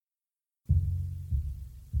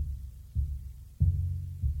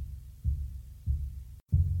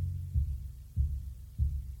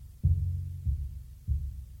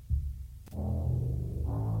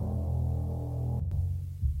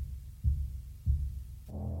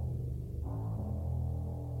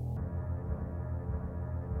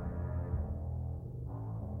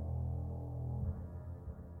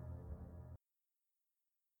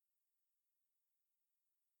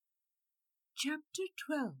Chapter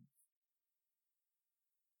 12.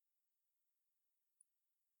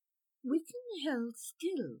 Wiccan held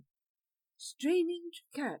still, straining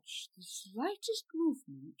to catch the slightest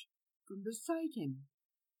movement from beside him.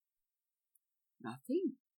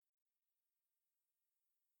 Nothing.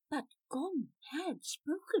 But Gom had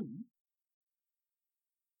spoken.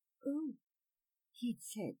 "Oh," he'd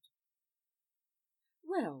said.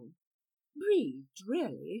 Well, breathed,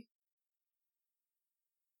 really.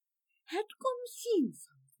 Had Gom seen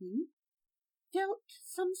something? Felt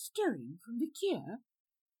some stirring from the Keer?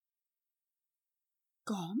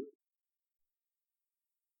 Gom?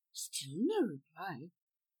 Still no reply.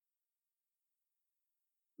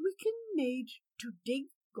 Wiccan made to dig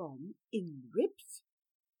Gom in the ribs,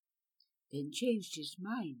 then changed his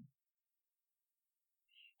mind.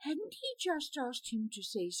 Hadn't he just asked him to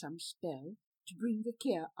say some spell to bring the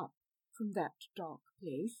Keer up from that dark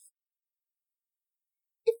place?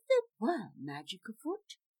 If there were magic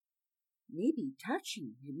afoot, maybe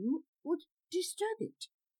touching him would disturb it.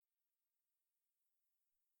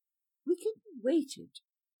 Wiccan waited,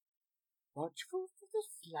 watchful for the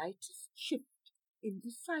slightest shift in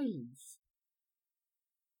the silence.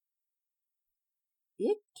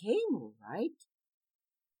 It came all right,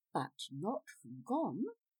 but not from Gom,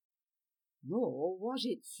 nor was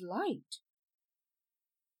it slight.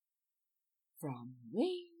 From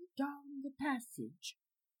way down the passage,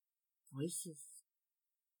 voices.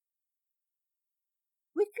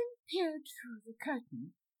 Wiccan peered through the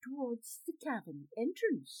curtain towards the cavern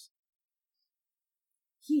entrance.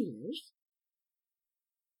 Healers?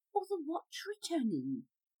 Or the watch returning?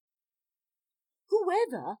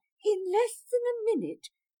 Whoever, in less than a minute,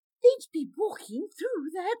 they'd be walking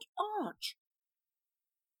through that arch.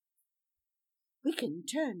 Wiccan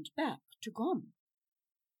turned back to Gom.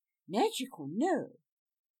 Magic or no,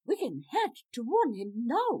 Wiccan had to warn him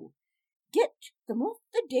now. Get them off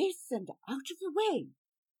the dais and out of the way.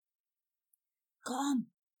 Gom,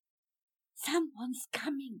 someone's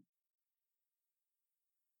coming.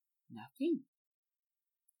 Nothing.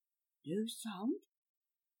 No sound,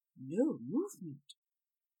 no movement.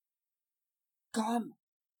 Gom.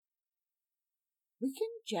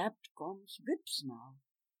 Wiccan jabbed Gom's ribs now.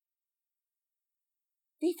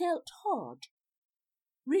 They felt hard,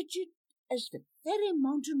 rigid as the very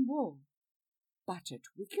mountain wall, but at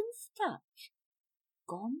Wiccan's touch,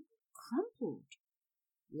 Gom crumpled,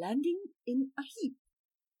 landing in a heap,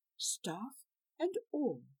 staff and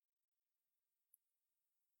all.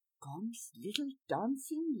 Gom's little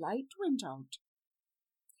dancing light went out,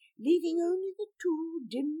 leaving only the two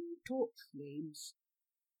dim torch flames.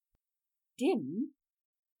 Dim,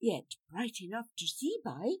 yet bright enough to see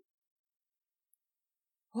by.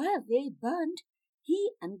 While they burned,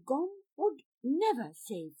 he and Gom would never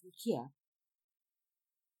save the Keer.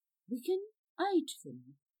 Wiccan eyed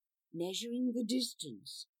them, measuring the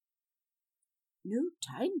distance. No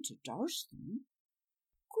time to douse them.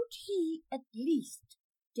 Could he at least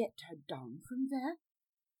get her down from there?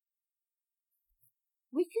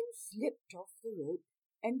 Wiccan slipped off the rope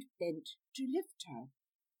and bent to lift her.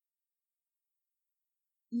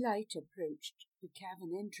 Light approached the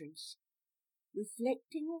cavern entrance,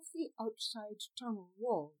 reflecting off the outside tunnel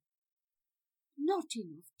wall. Not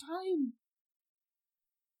enough time.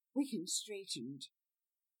 Wiccan straightened.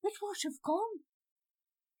 But what of Gom?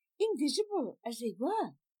 Invisible as they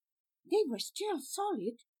were still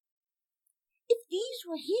solid. If these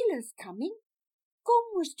were healers coming, Gom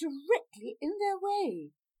was directly in their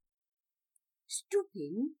way.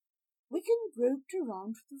 Stooping, Wiccan groped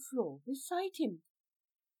around the floor beside him.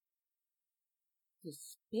 The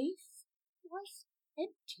space was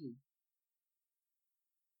empty.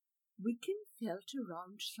 Wiccan felt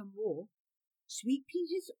around some more, sweeping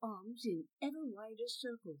his arms in ever wider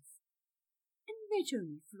circles, and met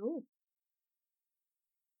only floor.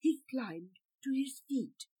 He climbed to his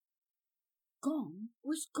feet. Gom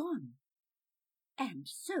was gone, and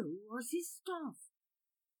so was his staff.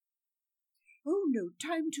 Oh, no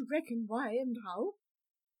time to reckon why and how.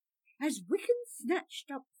 As Wiccan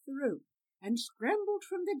snatched up the rope and scrambled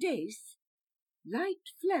from the dais,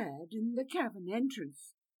 light flared in the cavern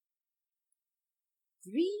entrance.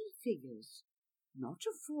 3 figures, not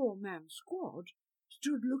a 4-man squad,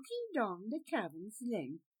 stood looking down the cavern's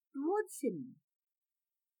length towards him.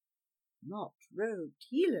 Not robed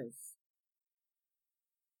healers.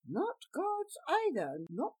 Not guards either,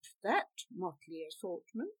 not that motley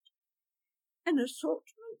assortment. An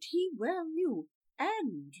assortment he well knew,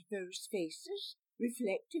 and those faces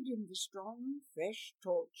reflected in the strong, fresh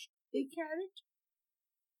torch they carried.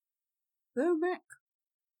 Bomac,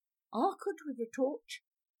 Arkard with a torch,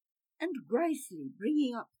 and Griceley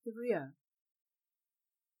bringing up the rear.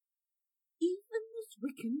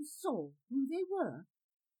 Wiccan saw who they were.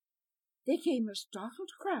 There came a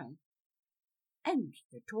startled cry, and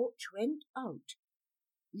the torch went out,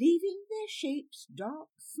 leaving their shapes dark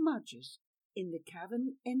smudges in the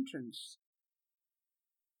cavern entrance.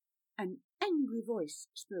 An angry voice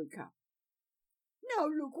spoke up. "Now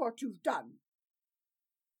look what you've done!"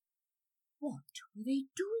 What were they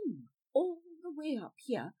doing all the way up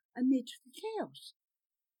here amid the chaos?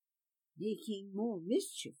 Making more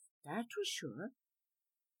mischief, that was sure.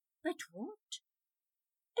 But what?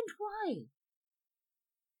 And why?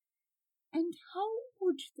 And how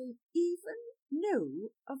would they even know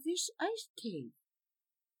of this ice cave?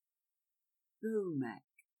 Bomak.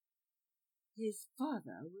 His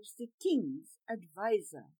father was the king's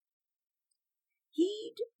adviser.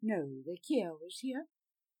 He'd know the Kier was here.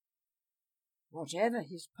 Whatever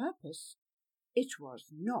his purpose, it was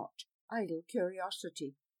not idle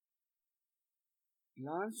curiosity.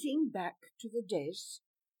 Glancing back to the dais,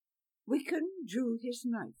 Wiccan drew his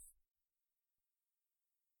knife.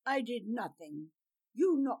 "I did nothing.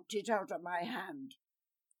 You knocked it out of my hand."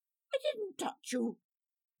 "I didn't touch you,"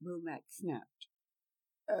 Bomak snapped.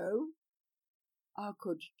 "Oh?"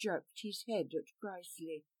 Arkut jerked his head at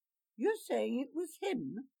Griceley. "You're saying it was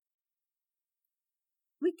him?"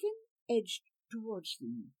 Wiccan edged towards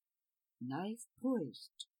them, knife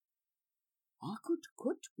poised. Arkut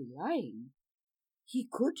could be lying. He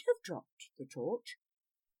could have dropped the torch.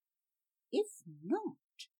 If not,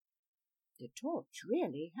 the torch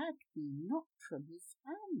really had been knocked from his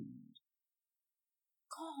hand.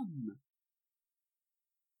 Come.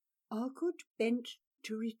 Arkut bent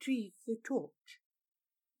to retrieve the torch,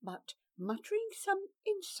 but muttering some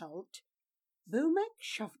insult, Bomak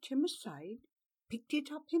shoved him aside, picked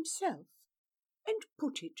it up himself, and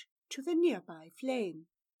put it to the nearby flame.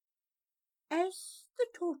 As the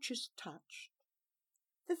torches touched,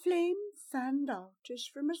 the flame fanned out as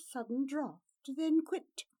from a sudden draught, then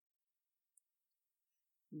quit.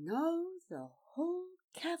 Now the whole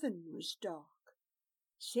cavern was dark,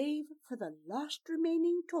 save for the last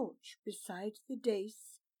remaining torch beside the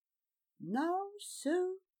dais, now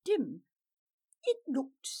so dim it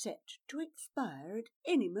looked set to expire at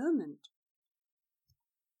any moment.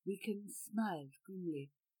 Wiccan smiled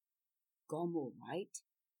grimly. Gone all right.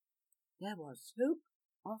 There was hope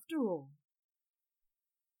after all.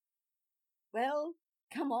 "Well,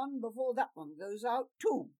 come on before that one goes out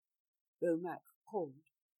too," Bomak called,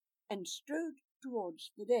 and strode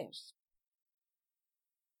towards the desk.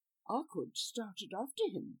 Arkut started after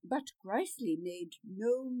him, but Griceley made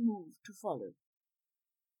no move to follow.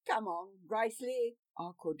 "Come on, Griceley,"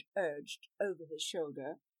 Arkut urged over his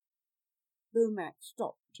shoulder. Bomak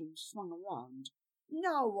stopped and swung around.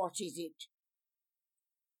 "Now what is it?"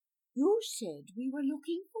 "You said we were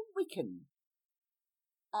looking for Wiccan."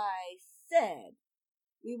 "I said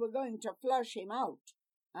we were going to flush him out,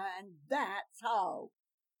 and that's how."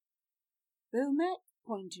 Bomak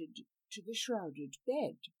pointed to the shrouded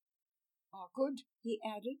bed. "Arkut," he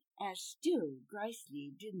added, as still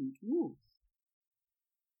Griceley didn't move.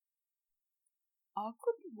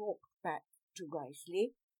 Arkut walked back to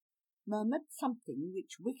Griceley, murmured something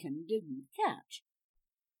which Wiccan didn't catch.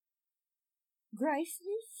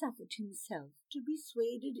 Griceley suffered himself to be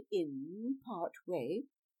swayed in part way,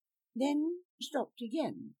 then stopped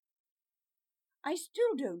again. "I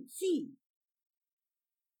still don't see."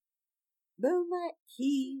 Bomak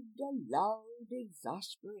heaved a loud,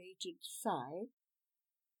 exasperated sigh,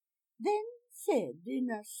 then said in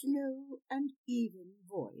a slow and even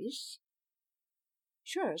voice,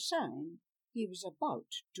 sure sign he was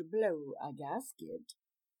about to blow a gasket,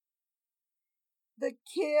 "The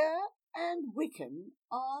Kier and Wiccan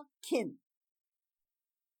are kin."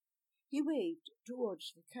 He waved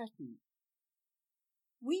towards the curtain.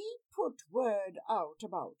 "We put word out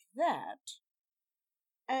about that,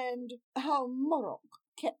 and how Morok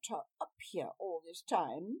kept her up here all this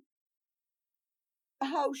time,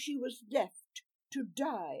 how she was left to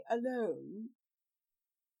die alone.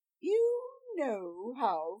 You know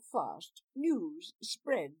how fast news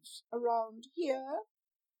spreads around here.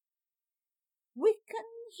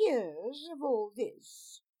 Wiccan hears of all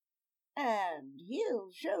this, and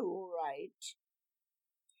he'll show all right.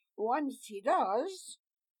 Once he does,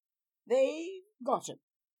 they've got him."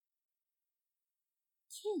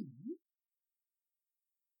 "Kin?"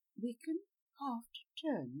 Wiccan half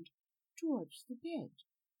turned towards the bed.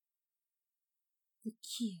 "The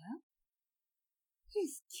Kier?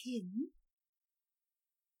 His kin?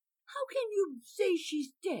 How can you say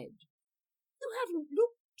she's dead? You haven't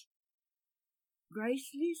looked."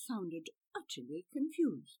 Griceley sounded utterly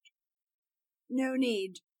confused. "No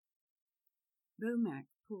need." Bomak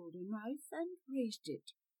pulled a knife and raised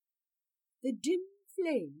it. The dim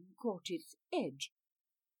flame caught its edge,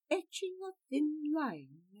 etching a thin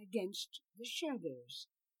line against the shadows.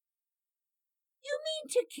 "You mean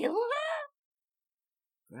to kill her?"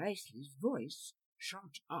 Griceley's voice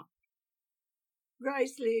shot up.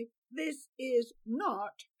 "Griceley, this is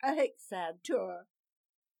not a Hexad tour."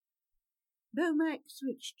 Bomac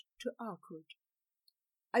switched to Arkwood.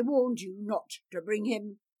 "I warned you not to bring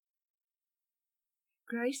him."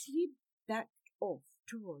 Griceley backed off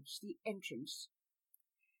towards the entrance.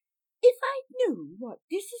 "If I'd known what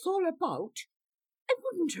this is all about, I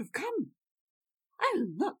wouldn't have come. I'll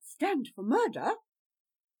not stand for murder."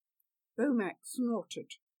 Bomac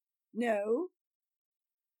snorted. "No?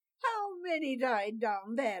 How many died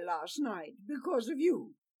down there last night because of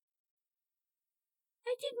you?"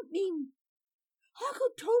 "I didn't mean.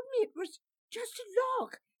 Harcourt told me it was just a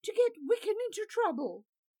lark to get Wiccan into trouble."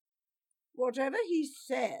 "Whatever he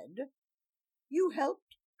said, you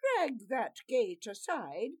helped drag that gate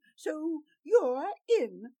aside, so you're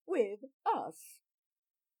in with us.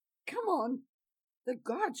 Come on, the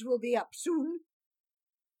guards will be up soon."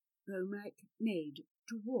 Bomac made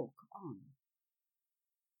to walk on.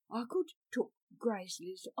 Arkwood took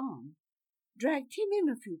Griceley's arm, dragged him in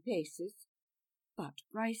a few paces, but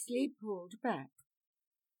Griceley pulled back.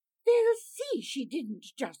 "They'll see she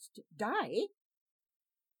didn't just die."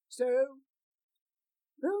 "So?"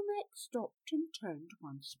 Bomac stopped and turned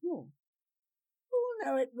once more. "Who'll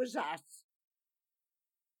know it was us?"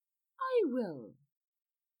 "I will,"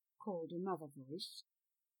 called another voice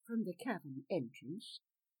from the cavern entrance.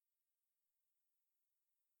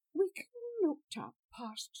 Wiccan looked up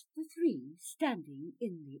past the three standing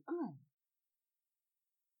in the aisle.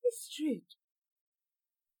 "Istrid."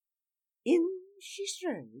 In she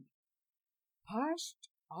strode, past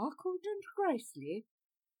Arkwood and Griceley,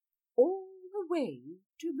 all the way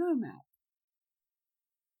to Bomac.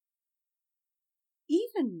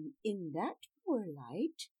 Even in that poor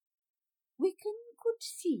light, Wiccan could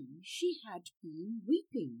see she had been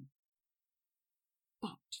weeping.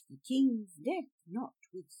 But the king's death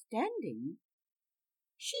notwithstanding,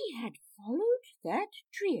 she had followed that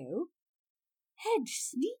trio, had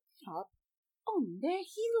sneaked up on their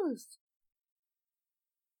heels.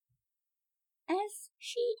 As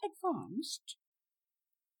she advanced,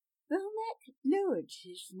 Bomac lowered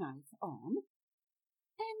his knife arm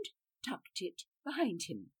and tucked it behind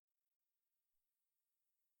him.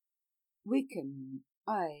 Wiccan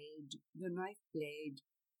eyed the knife blade,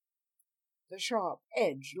 the sharp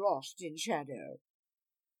edge lost in shadow.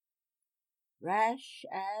 Rash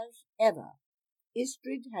as ever,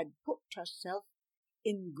 Istrid had put herself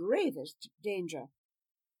in gravest danger.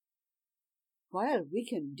 While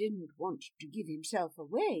Wiccan didn't want to give himself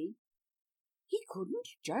away, he couldn't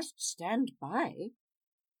just stand by.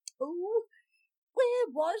 Oh, where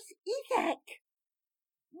was Ethak?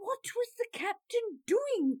 What was the captain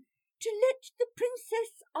doing to let the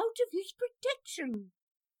princess out of his protection?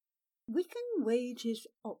 Wiccan weighed his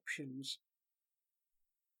options.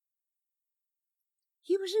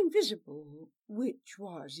 He was invisible, which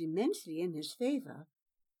was immensely in his favour,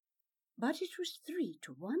 but it was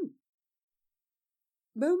 3-1.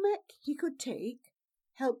 Bomac he could take,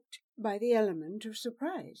 helped by the element of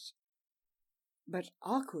surprise. But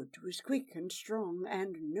Arkwood was quick and strong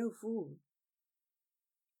and no fool.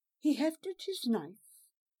 He hefted his knife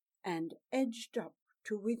and edged up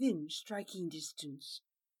to within striking distance.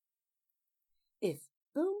 If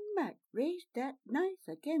Bomac raised that knife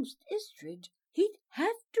against Istrid, he'd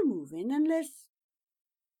have to move in unless...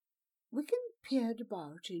 Wiccan peered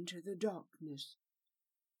about into the darkness.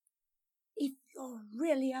 "If you're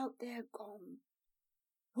really out there, Gom,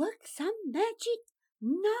 work some magic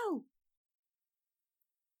now."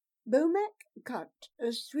 Bomac cut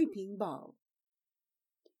a sweeping bow.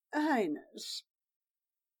 "Highness."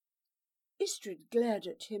 Istrid glared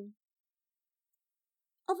at him.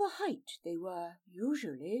 Of a height they were,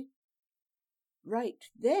 usually. Right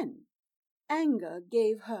then, anger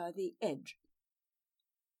gave her the edge.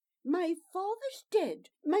 "My father's dead,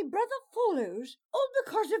 my brother follows, all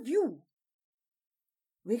because of you."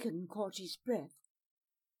 Wiccan caught his breath.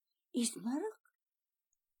 "Is Murroch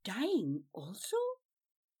dying also?"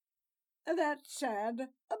 "That's sad,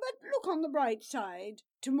 but look on the bright side.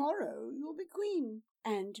 Tomorrow you'll be queen,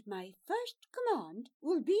 and my first command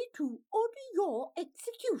will be to order your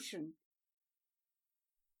execution."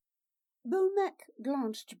 Bomac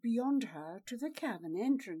glanced beyond her to the cavern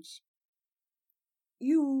entrance.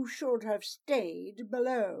 "You should have stayed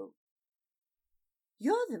below."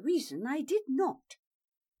 "You're the reason I did not."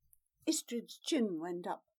 Istrid's chin went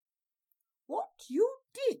up. "What you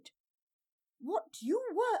did, what you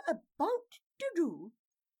were about to do,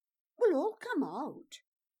 will all come out.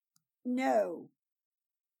 No.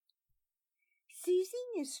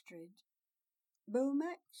 Seizing Istrid,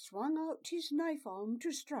 Beaumac swung out his knife arm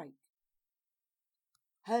to strike.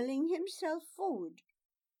 Hurling himself forward,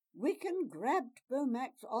 Wiccan grabbed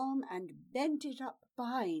Beaumac's arm and bent it up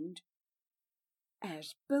behind.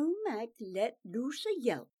 As Beaumac let loose a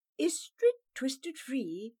yelp, Istrid twisted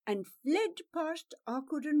free and fled past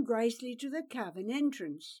Arkwood and Grisley to the cavern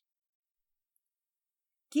entrance.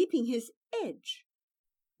 Keeping his edge,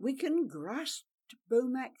 Wiccan grasped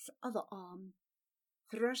Beaumac's other arm,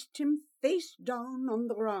 thrust him face down on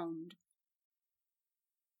the ground.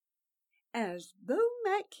 As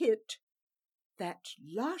Beaumac hit, that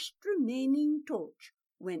last remaining torch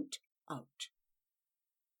went out.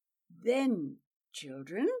 Then,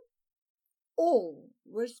 children, all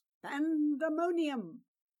was pandemonium.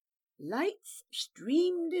 Lights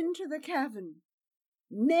streamed into the cavern.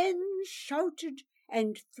 Men shouted,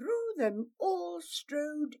 and through them all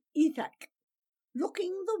strode Ethac,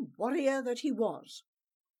 looking the warrior that he was.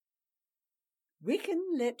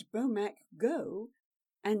 Wiccan let Beaumac go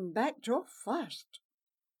and backed off fast.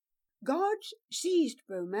 Guards seized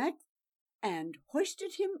Beaumac and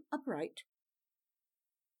hoisted him upright.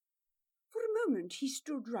 For a moment he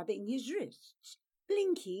stood rubbing his wrists,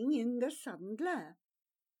 blinking in the sudden glare.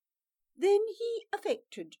 Then he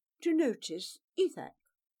affected to notice Ethac.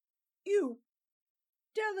 "You,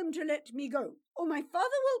 tell them to let me go, or my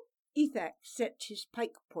father will—" Ethac set his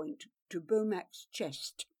pike point to Beaumac's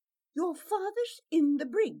chest. "Your father's in the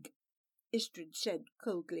brig," Istrid said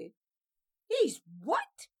coldly. "He's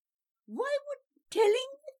what? Why would telling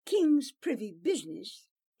the king's privy business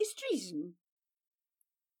is treason?"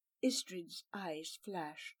 Istrid's eyes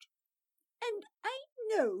flashed. "And I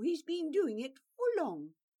know he's been doing it for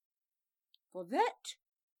long. For that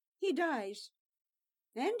he dies.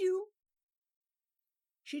 And you."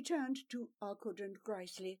 She turned to Arkwood and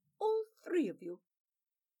Grisley. "All three of you."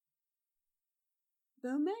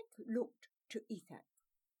 Beaumac looked to Ethac.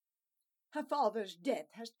 "Her father's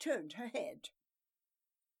death has turned her head."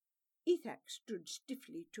 Ethac stood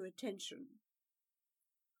stiffly to attention.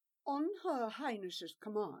 "On Her Highness's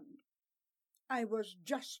command, I was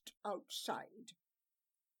just outside.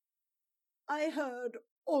 I heard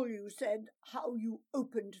all you said, how you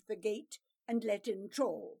opened the gate and let in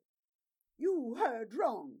Troll. You heard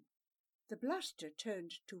wrong." The bluster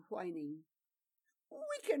turned to whining.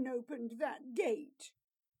 "Wiccan opened that gate.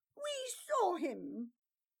 We saw him."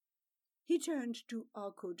 He turned to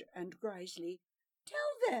Arkwood and Grisley.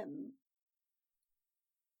 "Tell them."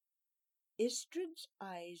 Istrid's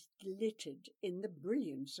eyes glittered in the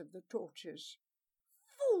brilliance of the torches.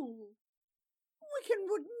 "Fool! Wiccan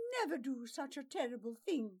would never do such a terrible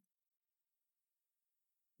thing."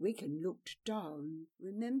 Wiccan looked down,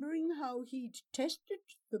 remembering how he'd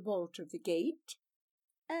tested the bolt of the gate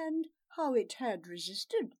and how it had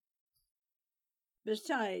resisted.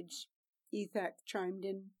 "Besides," Ethac chimed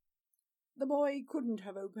in, "the boy couldn't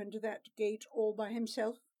have opened that gate all by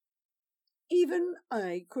himself. Even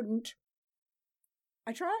I couldn't.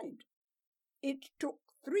 I tried. It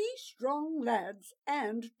took 3 strong lads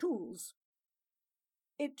and tools.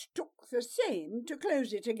 It took the same to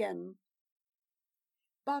close it again.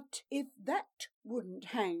 But if that wouldn't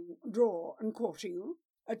hang, draw, and quarter you,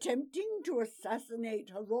 attempting to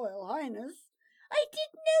assassinate Her Royal Highness, I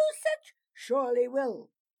did no such surely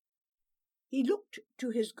will." He looked to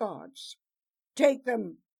his guards. "Take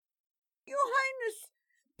them." "Your Highness,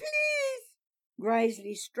 please!"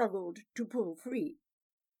 Grisley struggled to pull free.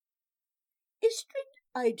 Istrid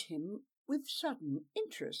eyed him with sudden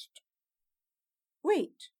interest.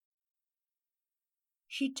 "Wait."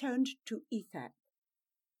 She turned to Ethac.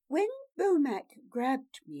 "When Beaumac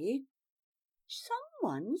grabbed me,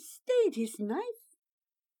 someone stayed his knife."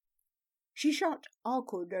 She shot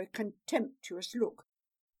Arkwood a contemptuous look.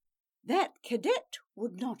 "That cadet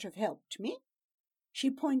would not have helped me."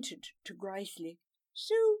 She pointed to Grisley.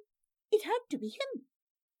 "So it had to be him."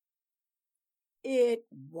 "It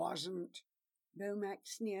wasn't," Beaumac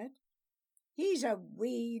sneered. "He's a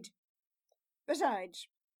weed. Besides,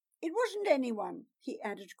 it wasn't anyone," he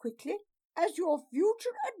added quickly. "As your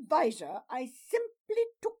future adviser, I simply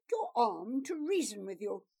took your arm to reason with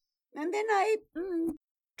you, and then I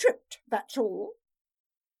tripped, that's all."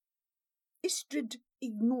 Istrid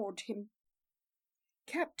ignored him.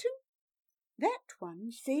 "Captain, that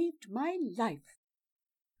one saved my life.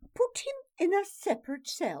 Put him in a separate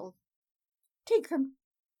cell. Take them."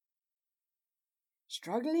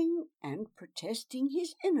 Struggling and protesting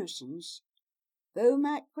his innocence,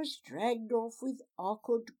 Beaumac was dragged off with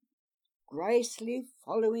Arkwood, Grisley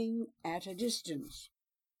following at a distance.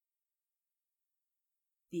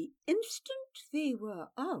 The instant they were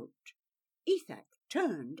out, Ethak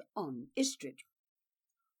turned on Istrid.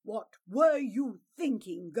 "What were you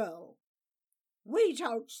thinking, girl? Wait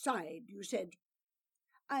outside, you said.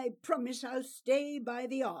 I promise I'll stay by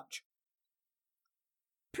the arch.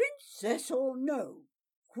 Princess or no,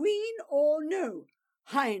 queen or no,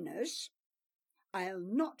 highness, I'll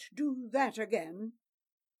not do that again."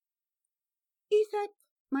 Ethak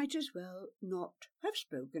might as well not have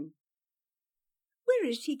spoken. "Where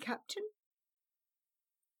is he, Captain?"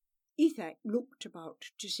 Ethak looked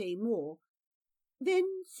about to say more,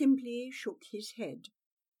 then simply shook his head.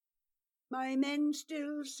 "My men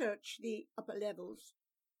still search the upper levels."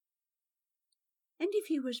 "And if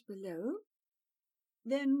he was below?"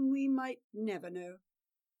 "Then we might never know.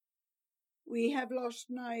 We have lost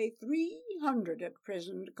nigh 300 at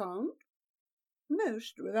present, Count,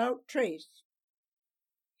 most without trace.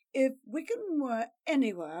 If Wickham were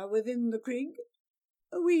anywhere within the Crig,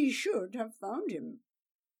 we should have found him."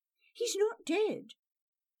 "He's not dead."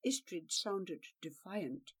 Istrid sounded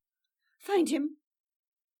defiant. "Find him."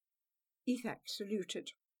 Ethak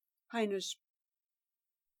saluted. "Highness."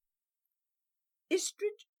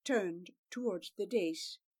 Istrid turned towards the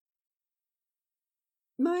dais.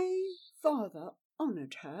 "My father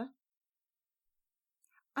honoured her.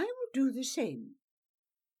 I will do the same.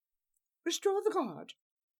 Restore the guard.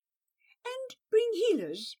 And bring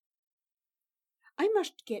healers. I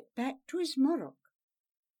must get back to Ismarok."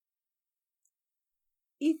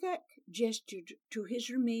 Ethak gestured to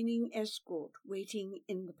his remaining escort waiting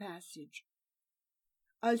in the passage.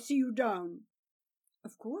 "I'll see you down."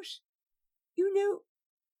 "Of course. You know—"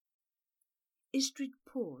 Istrid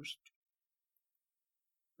paused.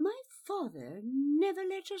 "My father never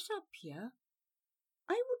let us up here.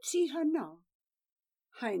 I would see her now."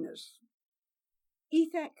 "Highness."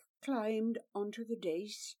 Ethak climbed onto the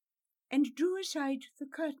dais and drew aside the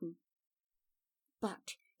curtain.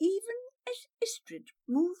 But even as Istrid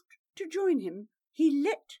moved to join him, he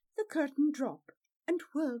let the curtain drop and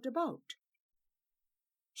whirled about.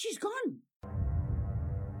 "She's gone!"